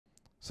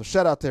So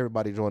shout out to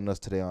everybody joining us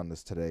today on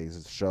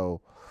today's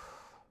show.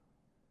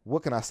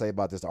 What can I say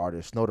about this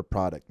artist? Snow Tha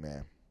Product,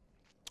 man.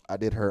 I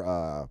did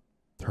her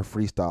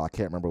freestyle. I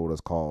can't remember what it's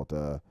called.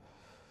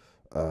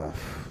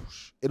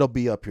 It'll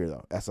be up here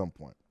though at some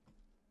point.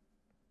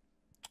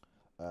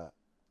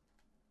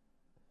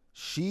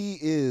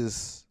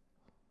 She's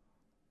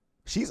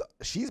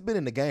been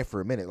in the game for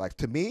a minute. Like,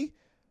 to me,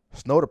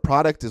 Snow Tha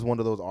Product is one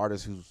of those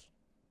artists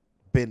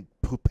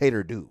who paid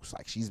her dues.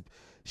 Like,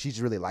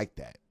 she's really like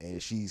that,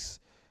 and she's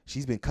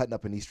been cutting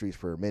up in these streets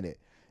for a minute,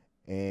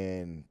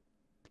 and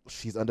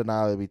she's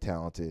undeniably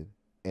talented,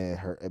 and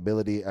her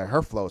ability and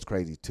her flow is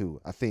crazy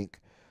too. I think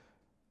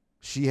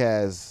she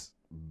has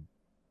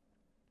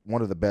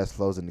one of the best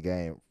flows in the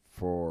game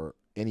for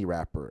any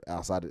rapper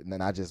outside of, and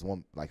not just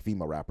one like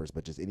female rappers,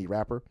 but just any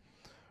rapper,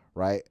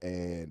 right?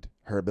 And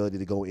her ability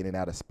to go in and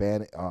out of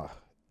Spanish,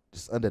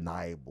 just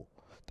undeniable.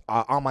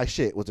 All My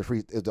Shit was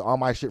the All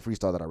My Shit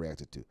freestyle that I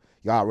reacted to.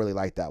 Y'all really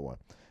like that one,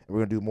 and we're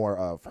gonna do more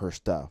of her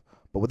stuff.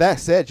 But with that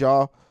said,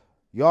 y'all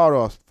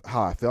know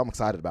how I feel. I'm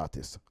excited about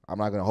this. I'm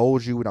not gonna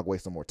hold you. We're not gonna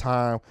waste no more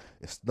time.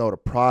 It's Snow Tha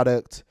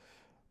Product.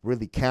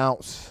 Really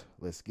counts.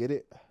 Let's get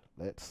it.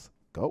 Let's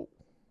go.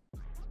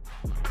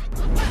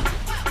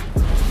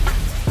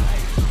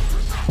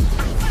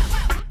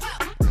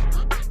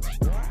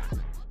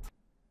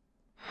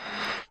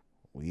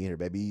 We in here,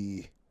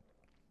 baby.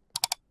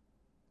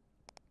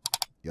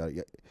 Y'all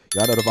know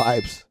the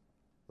vibes.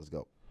 Let's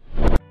go.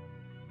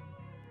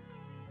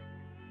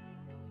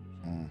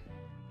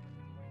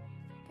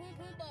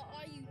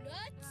 Are you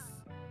nuts?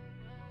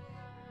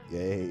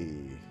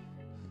 Yay.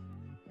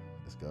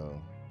 Let's go.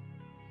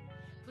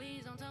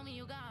 Please don't tell me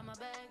you got my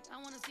back.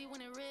 I wanna see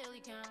when it really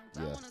counts.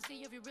 Yeah. I wanna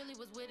see if you really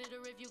was with it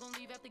or if you gon'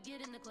 leave after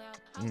getting the clout.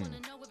 I wanna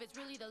know if it's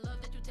really the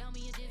love that you tell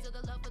me it is or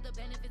the love for the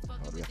benefits. Fuck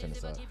up we with gotta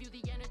this turn if this I give you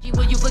the energy.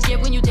 Will you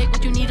forget when you take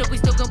what you need, or we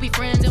still gon' be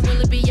friends? And will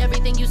it be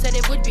everything you said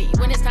it would be?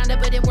 When it's time to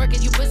put in work,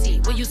 is you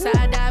pussy? Will you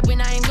side eye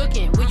when I ain't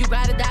looking? Will you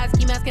ride or die,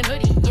 ski mask and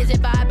hoodie? Is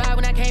it bye-bye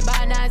when I came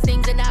by 9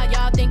 things and now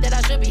y'all think that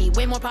I should be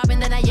way more poppin'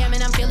 than I am,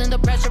 and I'm feeling the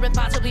pressure and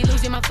possibly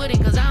losing my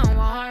footing, cause I don't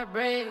want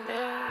heartbreak.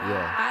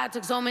 Yeah. I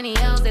took so many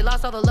L's, they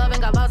lost all the love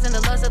and got lost in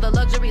the lust of the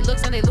luxury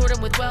looks, and they lured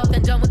them with wealth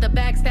and done with the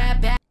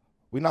backstab back.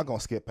 We're not gonna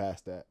skip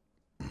past that.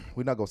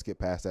 We're not gonna skip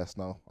past that,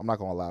 Snow. I'm not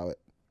gonna allow it.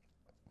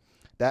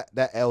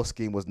 That L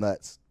scheme was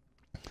nuts.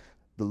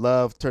 The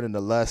love turning to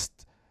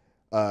lust,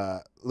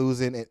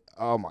 losing it.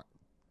 Oh my!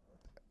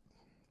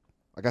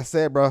 Like I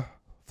said, bro,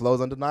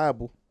 flow's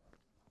undeniable.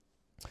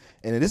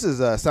 And this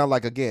is sound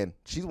like, again,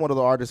 she's one of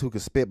the artists who can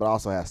spit but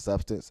also has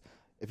substance.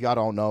 If y'all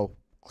don't know,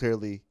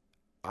 clearly,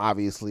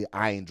 obviously,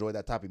 I enjoy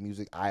that type of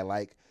music.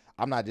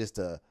 I'm not just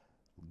a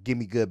give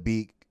me good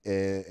beat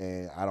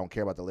and I don't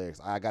care about the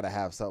lyrics. I gotta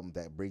have something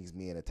that brings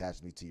me and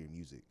attaches me to your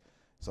music.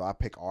 So I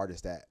pick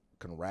artists that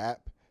can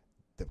rap,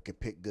 that can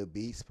pick good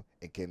beats,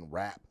 and can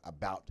rap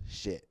about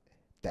shit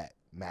that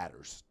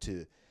matters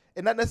to,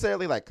 and not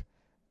necessarily like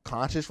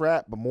conscious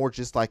rap, but more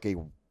just like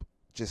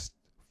just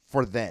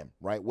for them,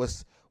 right?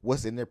 What's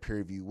in their peer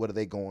review? What are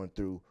they going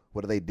through?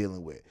 What are they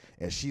dealing with?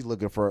 And she's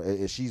looking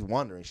for, she's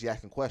wondering, she's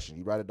asking questions.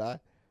 You ride or die?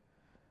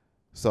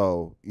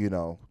 So,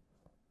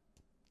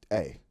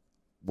 hey,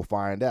 we'll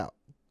find out.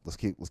 Let's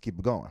keep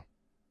it going.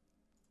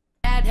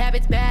 Bad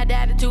habits, bad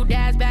attitude,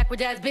 dads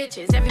backwards ass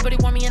bitches. Everybody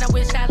want me and I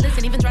wish I'd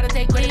listen, even try to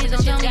take please.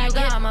 Don't tell me you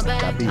got my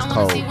back. That beat's I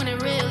wanna cold. see when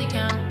it really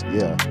counts.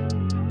 Yeah.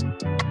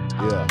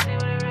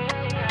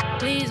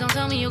 Please don't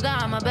tell me you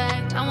got my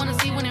back. I wanna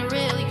see when it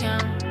really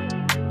counts.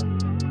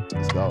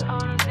 Let's go.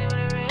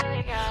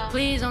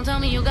 Please don't tell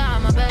me you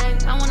got my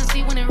back. I wanna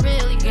see when it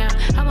really counts.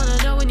 I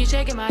wanna know when you're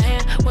shaking my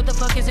hand. What the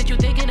fuck is it you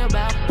thinking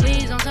about?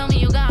 Please don't tell me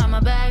you got my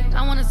back.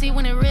 I wanna see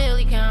when it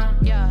really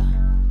counts. Yeah.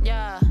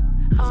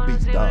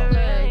 This beat's dumb.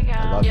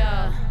 I love it.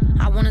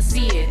 I wanna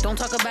see it. Don't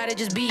talk about it,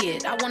 just be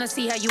it. I wanna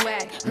see how you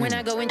act when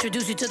I go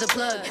introduce you to the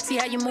plug. See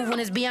how you move when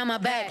it's behind my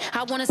back.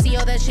 I wanna see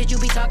all that shit you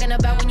be talking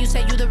about when you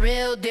say you the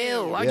real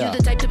deal. Are you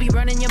the type to be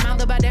running your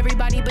mouth about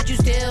everybody, but you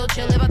still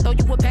chill? If I throw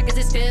you a pack, is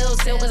it still?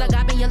 Cause I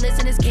got me, your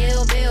listen is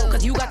Kill Bill.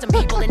 Cause you got some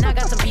people and I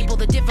got some people.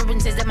 The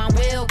difference is that my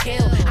will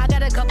kill. I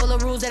got a couple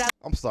of rules that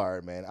I'm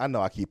sorry, man. I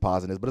know I keep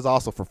pausing this, but it's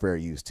also for fair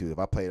use too. If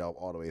I play it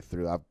all the way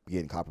through, I'm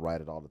getting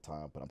copyrighted all the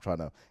time, but I'm trying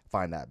to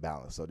find that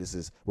balance. So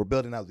we're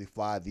building as we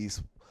fly.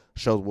 These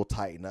shows will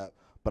tighten up,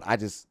 but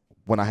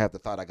when I have the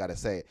thought, I gotta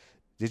say it.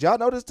 Did y'all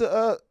notice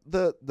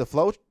the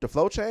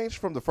flow change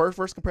from the first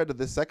verse compared to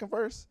this second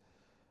verse?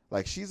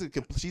 Like she's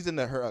in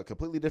her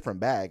completely different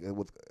bag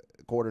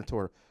according to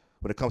her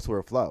when it comes to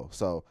her flow.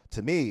 So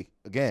to me,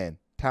 again,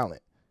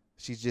 talent.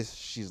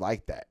 She's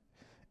like that,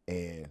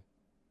 and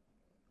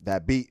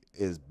that beat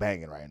is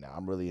banging right now.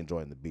 I'm really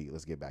enjoying the beat.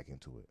 Let's get back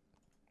into it.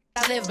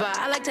 I live by.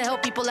 I like to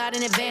help people out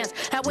in advance.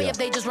 That way if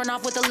they just run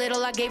off with a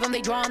little I gave them, they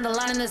draw on the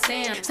line in the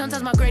sand.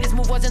 Sometimes my greatest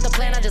move wasn't the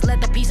plan. I just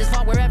let the pieces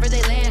fall wherever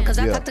they land. Cause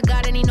I talk to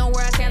God and he know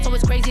where I stand. So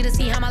it's crazy to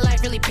see how my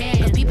life really panned.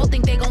 Cause people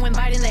think they gon'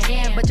 invite in the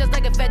hand, but just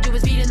like a fed you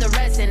was feeding the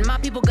rest. And my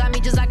people got me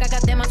just like I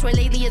got them. I swear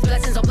lately it's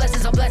blessings on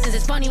blessings on blessings.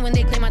 It's funny when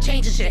they claim I changed.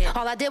 changing shit.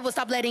 All I did was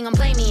stop letting them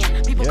play me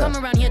in. People come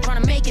around here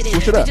trying to make it in.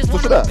 Push it They up, just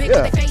push want it up, to pick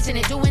yeah. they facing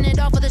it. Doing it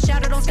all for the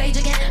shouted on stage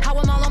again. How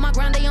I'm all on my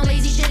grind, they on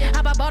lazy shit.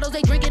 I buy bottles,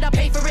 they drink it, I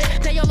pay for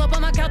it. They all up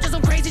on my couch on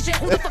some crazy shit.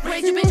 Who the fuck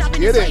raised you, bitch? I've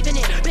been enslaving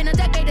it. Been a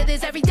decade of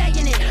this every day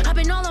in it. I've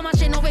been all on my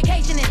shit, no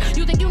vacation in.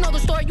 You think you know the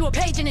story, you a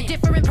page in it.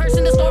 Different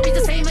person, the story's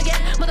the same again.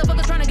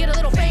 Motherfuckers trying to get a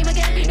little fame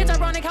again. It's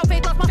ironic how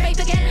faith lost my faith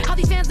again. How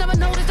these fans never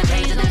noticed the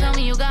change. Don't tell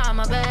me you got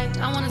my back.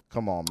 I wanna.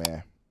 Come on,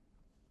 man.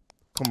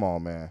 Come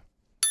on, man.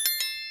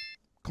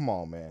 Come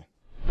on, man.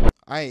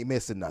 I ain't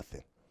missing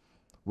nothing.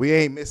 We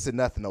ain't missing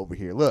nothing over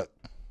here. Look,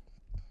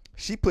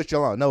 she put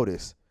y'all on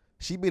notice.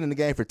 She been in the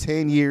game for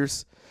 10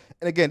 years.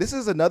 And again, this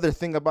is another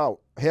thing about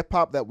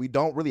hip-hop that we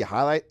don't really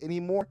highlight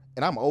anymore.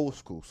 And I'm old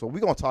school, so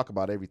we're going to talk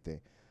about everything.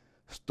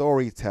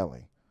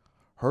 Storytelling.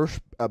 Her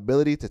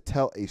ability to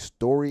tell a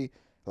story.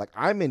 Like,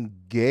 I'm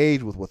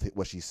engaged with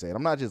what she's saying.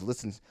 I'm not just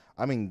listening.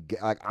 I mean,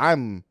 like,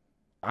 I'm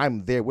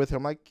there with her.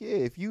 I'm like, yeah,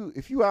 if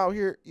you out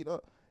here, you know,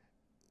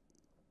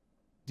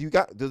 do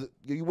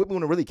you with me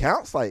when it really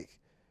counts? Like,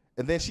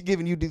 and then she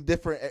giving you these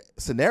different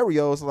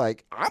scenarios.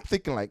 Like, I'm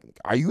thinking, like,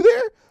 are you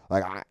there?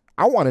 Like,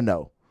 I want to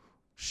know.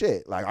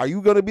 Shit, like, are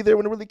you gonna be there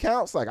when it really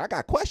counts? Like, I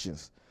got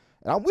questions,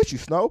 and I'm with you,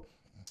 Snow.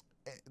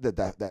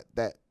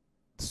 That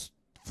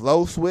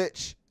flow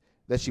switch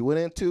that she went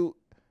into,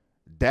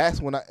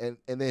 that's when and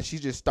then she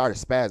just started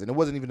spazzing. It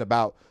wasn't even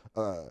about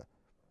a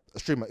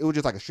stream. It was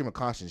just like a stream of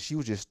conscience. She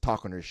was just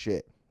talking her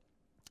shit,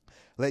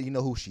 letting you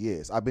know who she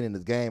is. I've been in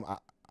this game.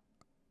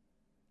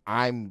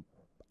 I'm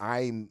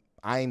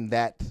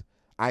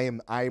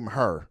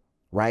her,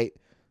 right?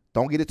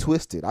 Don't get it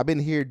twisted. I've been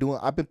here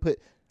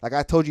like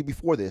I told you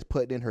before this,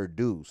 putting in her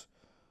dues.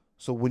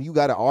 So when you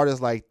got an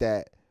artist like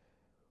that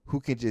who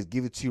can just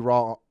give it to you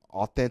raw,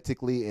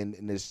 authentically, and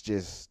there's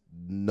just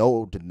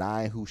no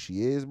denying who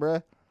she is,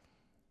 bruh,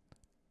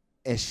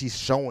 and she's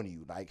showing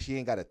you, like, she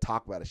ain't got to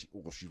talk about it.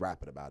 She's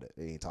rapping about it.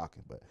 They ain't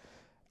talking, but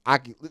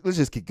let's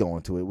just keep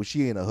going to it. When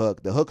she in a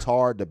hook, the hook's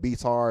hard, the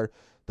beat's hard,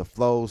 the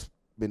flow's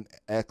been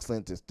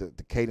excellent. The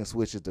cadence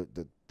switches,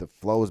 the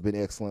flow's been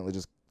excellent. Let's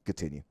just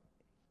continue.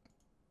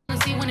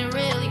 See when it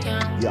really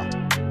counts. Yeah.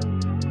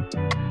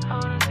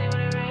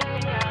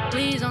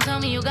 Please don't tell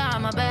me you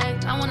got my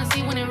back. I wanna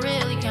see when it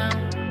really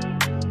counts.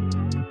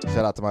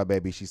 Shout out to my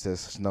baby. She says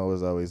Snow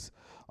is always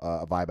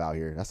a vibe out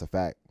here. That's a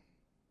fact.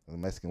 The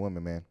Mexican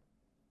women, man,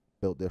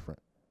 built different.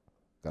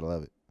 Gotta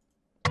love it.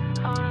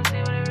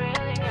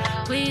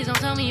 Please don't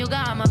tell me you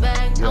got my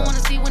back. Yeah. I wanna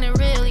see when it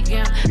really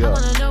counts. Yeah. I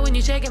wanna know when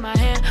you're shaking my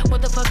hand.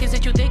 What the fuck is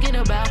it you thinking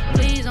about?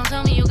 Please don't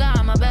tell me you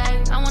got my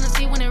back. I wanna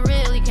see when it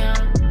really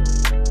counts.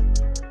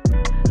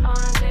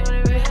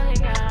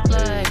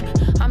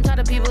 Look, I'm tired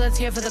of people that's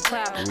here for the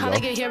clout. How they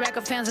get here, rack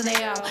of fans and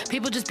they out.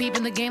 People just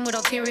peeping the game with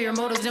ulterior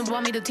motives and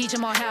want me to teach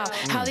them all how.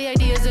 How the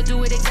idea is to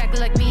do it exactly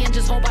like me and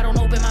just hope I don't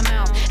open my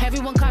mouth.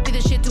 Everyone copy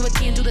the shit to a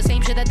T and do the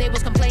same shit that they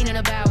was complaining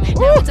about.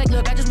 Now it's like,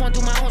 look, I just want to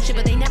do my own shit,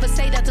 but they never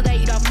say that till they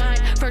eat off mine.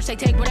 First they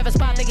take whatever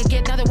spot they can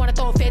get. Now they wanna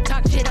throw a fit,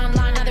 talk shit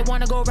online. Now they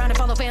wanna go around and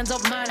follow fans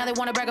of mine. Now they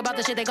wanna brag about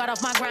the shit they got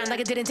off my grind.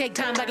 Like it didn't take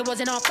time, like it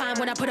wasn't all fine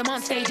when I put them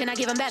on stage and I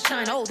give them that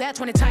shine. Oh, that's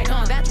when it's tight,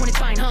 huh? That's when it's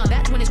fine, huh?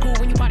 That's when it's cool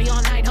when you party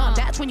all night, huh?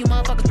 That's when you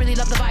motherfuckers really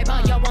love the vibe,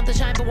 huh? Y'all want the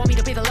shine but want me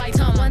to pay the lights,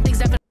 huh? One thing's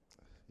definitely.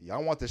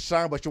 Y'all want the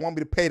shine, but you want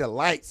me to pay the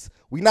lights.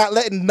 We not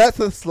letting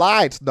nothing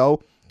slide, Snow.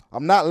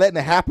 I'm not letting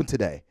it happen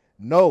today.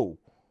 No.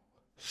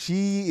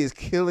 She is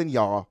killing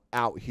y'all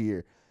out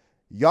here.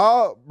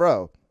 Y'all,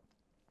 bro.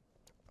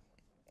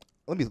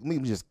 Let me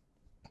just.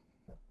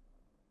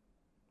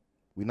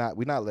 We not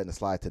letting it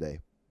slide today.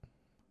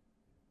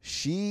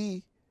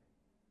 She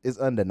is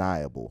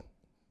undeniable.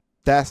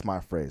 That's my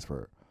phrase for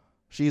her.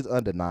 She's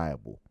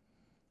undeniable.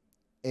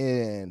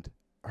 And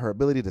her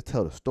ability to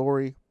tell the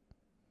story.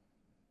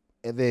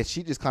 And then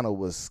she just kind of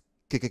was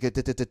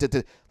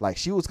like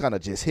she was kind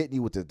of just hitting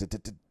you with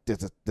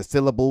the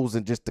syllables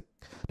and just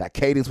that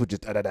cadence with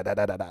just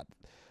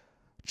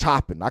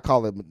chopping. I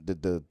call it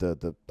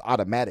the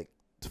automatic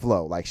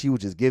flow. Like she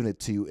was just giving it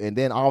to you, and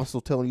then also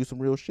telling you some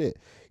real shit.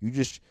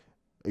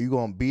 Are you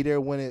gonna be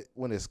there when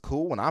it's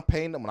cool? When I'm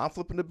paying them, when I'm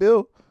flipping the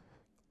bill,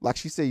 like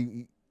she said,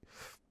 you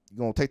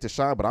gonna take the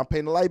shine, but I'm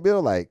paying the light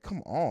bill. Like,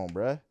 come on,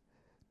 bruh.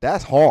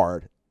 That's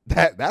hard.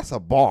 That's a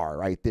bar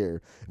right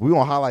there. If we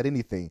gonna highlight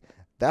anything,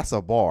 that's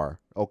a bar.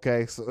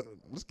 Okay, so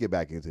let's get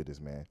back into this,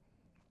 man.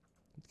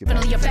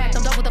 Finally a fact,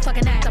 I'm done with the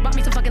fucking act. I bought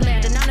me some fucking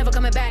land and I'm never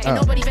coming back. Ain't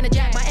nobody finna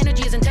jack, my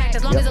energy is intact.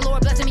 As long as the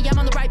Lord blessing me, I'm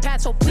on the right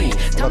path. So please,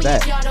 tell me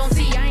if y'all don't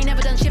see. I ain't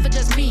never done shit for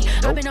just me.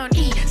 I've been on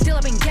E, still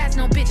I've been gas,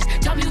 no bitches.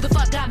 Tell me who the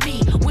fuck got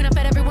me. When I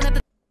fed everyone at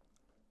the.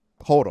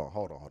 Hold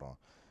on.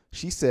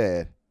 She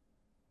said,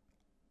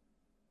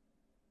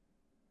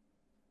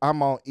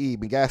 I'm on E,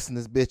 been gassing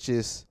this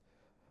bitches.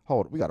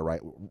 Hold on, we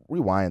gotta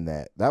rewind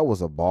that. That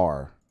was a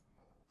bar.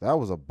 That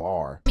was a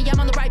bar. I'm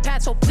on the right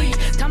path, so please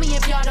tell me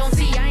if y'all don't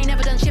see. I ain't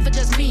never done shit for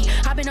just me.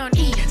 I've been on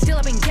E, still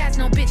I've been gas,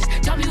 no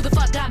bitches. Tell me who the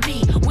fuck got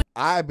me.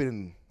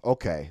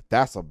 Okay,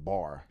 that's a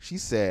bar. She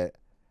said,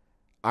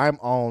 I'm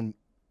on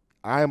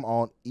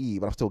E,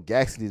 but I'm still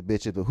gassing these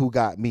bitches, but who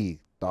got me?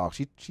 dog,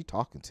 she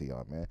talking to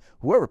y'all, man.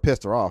 Whoever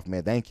pissed her off,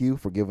 man, thank you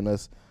for giving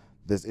us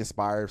this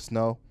inspired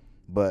Snow.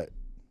 But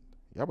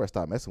y'all better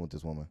stop messing with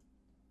this woman.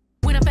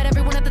 When I fed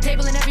everyone at the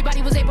table and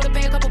everybody was able to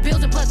pay a couple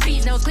bills and plus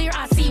fees. Now it's clear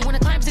I see when the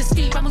climb's is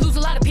steep, I'ma lose a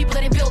lot of people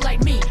that ain't built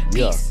like me.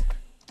 Peace.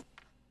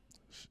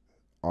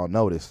 On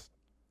notice.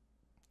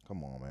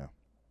 Come on, man.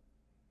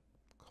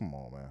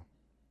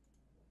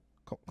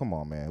 Come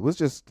on, man. Let's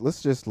just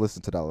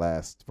listen to that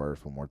last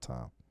verse one more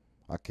time.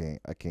 I can't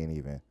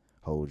even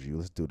hold you.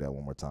 Let's do that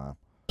one more time.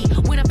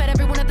 When I fed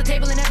everyone at the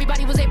table and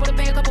everybody was able to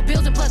pay a couple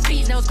bills and plus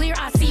fees. Now it's clear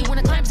I see when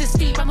the climb's is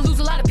steep, I'ma lose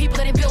a lot of people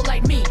that ain't built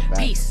like me.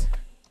 Peace.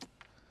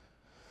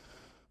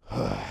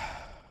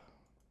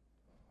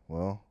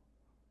 Well,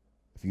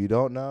 if you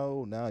don't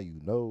know, now you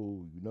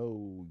know.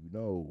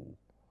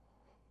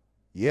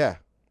 Yeah.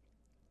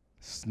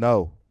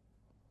 Snow.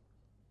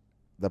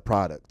 The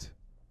product.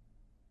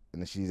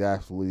 And she's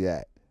absolutely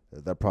that.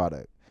 The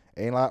product.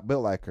 Ain't a lot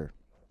built like her.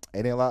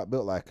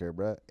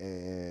 Bruh.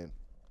 And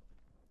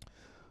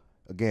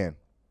again,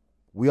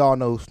 we all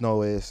know who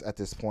Snow is at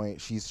this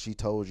point. She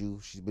told you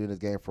she's been in this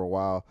game for a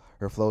while.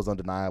 Her flow's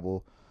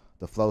undeniable.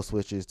 The flow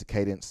switches, the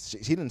cadence.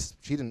 She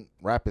didn't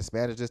rap in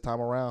Spanish this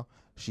time around.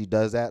 She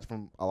does that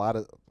from a lot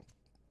of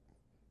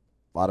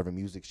her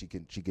music. She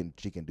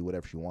can do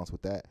whatever she wants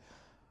with that.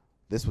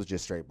 This was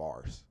just straight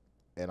bars,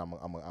 and I'm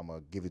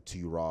gonna give it to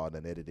you raw and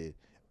unedited.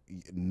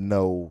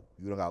 No,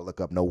 you don't gotta look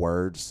up no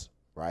words,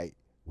 right?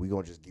 We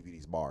gonna just give you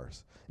these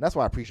bars, and that's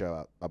what I appreciate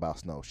about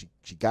Snow.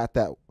 She got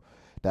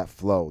that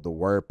flow, the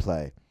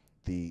wordplay,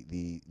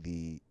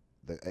 the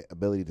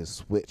ability to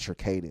switch her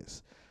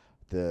cadence.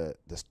 The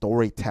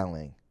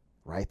storytelling,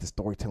 right? The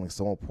storytelling is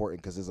so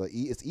important because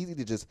it's easy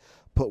to just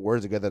put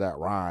words together that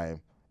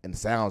rhyme and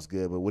sounds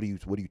good, but what are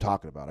you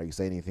talking about? Are you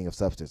saying anything of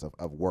substance,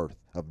 of worth,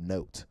 of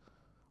note,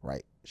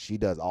 right? She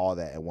does all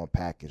that in one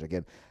package.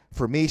 Again,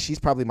 for me, she's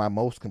probably my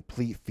most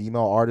complete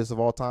female artist of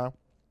all time.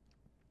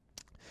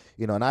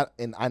 You know,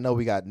 and I know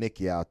we got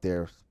Nicki out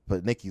there,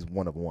 but Nicki's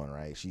one of one,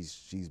 right?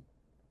 She's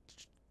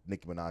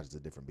Nicki Minaj is a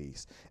different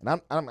beast,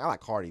 and I like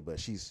Cardi,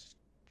 but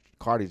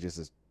Cardi just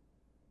is.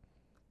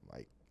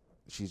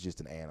 She's just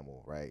an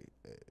animal, right?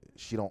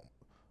 She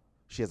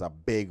has a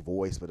big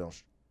voice, but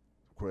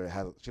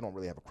she don't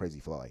really have a crazy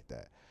flow like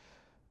that.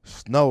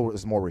 Snow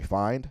is more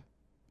refined.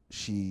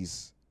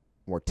 She's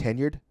more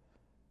tenured,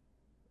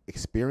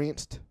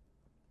 experienced,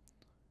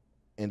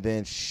 and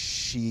then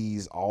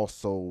she's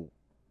also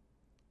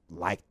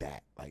like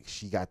that. Like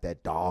she got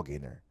that dog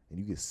in her, and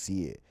you can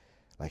see it.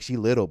 Like she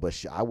little,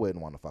 but I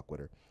wouldn't want to fuck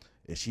with her,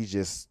 and she's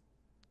just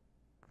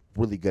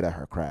really good at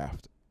her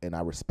craft. And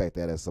I respect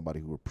that as somebody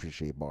who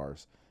appreciate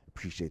bars,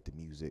 appreciate the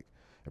music,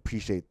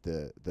 appreciate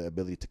the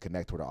ability to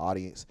connect with the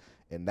audience.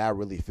 And I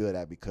really feel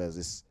that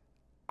because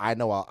I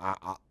know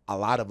a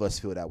lot of us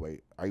feel that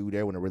way. Are you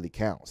there when it really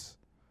counts?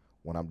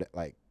 When I'm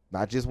like,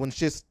 not just when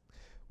shit's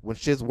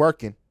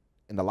working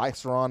and the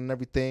lights are on and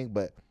everything,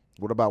 but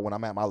what about when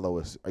I'm at my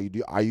lowest?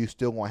 Are you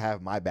still gonna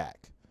have my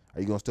back?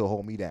 Are you gonna still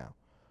hold me down?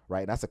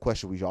 Right? And that's a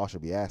question we all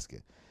should be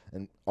asking.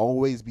 And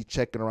always be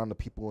checking around the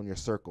people in your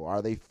circle.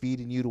 Are they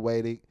feeding you the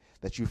way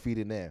that you're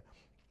feeding them?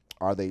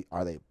 Are they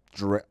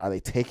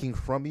taking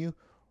from you,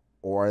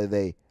 or are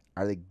they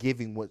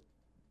giving what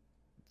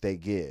they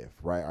give?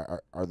 Right?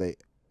 Are they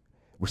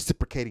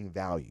reciprocating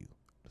value?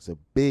 It's a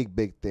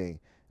big thing,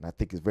 and I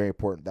think it's very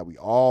important that we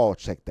all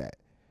check that.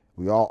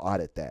 We all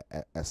audit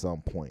that at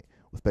some point,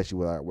 especially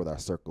with our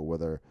circle,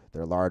 whether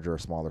they're larger or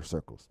smaller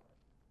circles.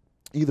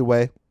 Either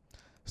way,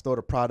 Snow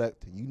the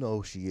product. You know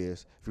who she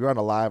is. If you're on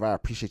the live, I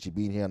appreciate you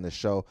being here on the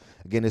show.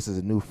 Again, this is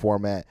a new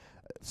format,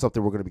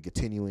 something we're going to be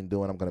continuing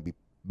doing. I'm going to be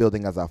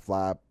building as I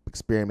fly,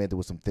 experimenting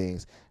with some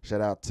things.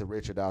 Shout out to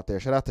Richard out there.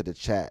 Shout out to the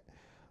chat,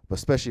 but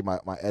especially my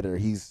editor.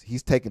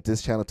 He's taking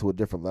this channel to a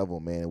different level,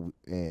 man.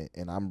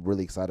 And I'm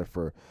really excited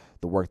for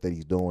the work that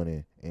he's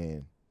doing.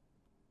 And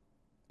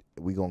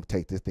we're going to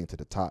take this thing to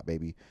the top,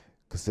 baby.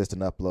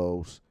 Consistent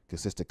uploads,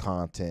 consistent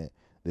content.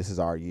 This is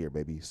our year,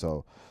 baby.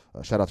 So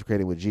shout out to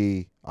Creating with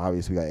G.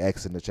 Obviously, we got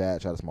X in the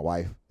chat. Shout out to my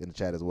wife in the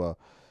chat as well.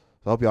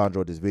 So I hope y'all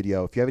enjoyed this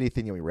video. If you have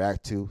anything you want to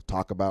react to,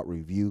 talk about,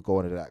 review, go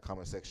into that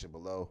comment section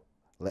below.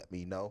 Let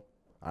me know.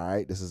 All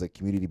right. This is a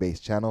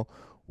community-based channel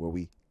where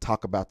we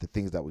talk about the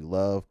things that we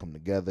love, come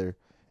together,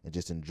 and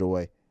just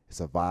enjoy.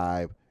 It's a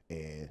vibe,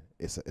 and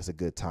it's a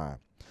good time.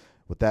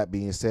 With that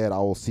being said, I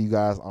will see you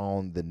guys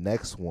on the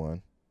next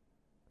one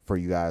for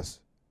you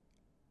guys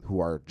who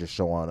are just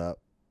showing up.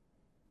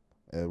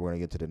 And we're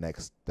going to get to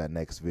that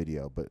next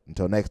video. But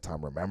until next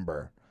time,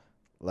 remember,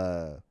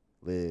 love,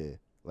 live,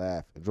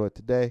 laugh, enjoy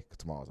today, because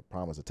tomorrow's a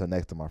promise. Until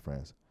next time, my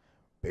friends.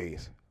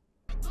 Peace.